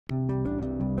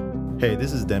Hey,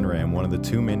 this is Denrei. I'm one of the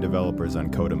two main developers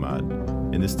on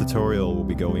CodaMod. In this tutorial, we'll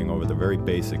be going over the very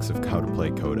basics of how to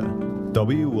play Coda.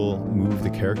 W will move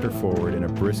the character forward in a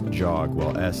brisk jog,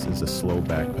 while S is a slow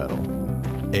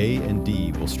backpedal. A and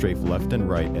D will strafe left and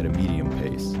right at a medium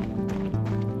pace.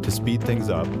 To speed things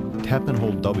up, tap and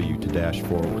hold W to dash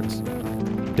forwards.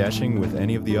 Dashing with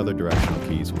any of the other directional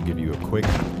keys will give you a quick,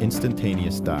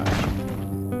 instantaneous dodge.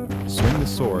 Swing the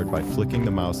sword by flicking the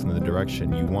mouse in the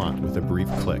direction you want with a brief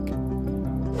click.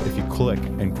 If you click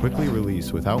and quickly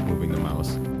release without moving the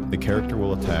mouse, the character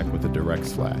will attack with a direct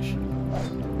slash.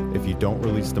 If you don't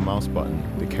release the mouse button,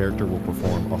 the character will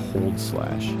perform a hold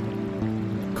slash.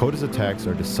 Coda's attacks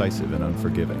are decisive and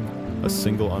unforgiving. A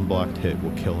single unblocked hit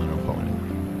will kill an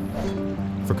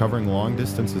opponent. For covering long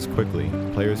distances quickly,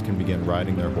 players can begin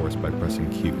riding their horse by pressing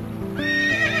Q.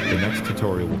 The next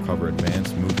tutorial will cover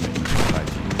advanced movement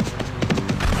using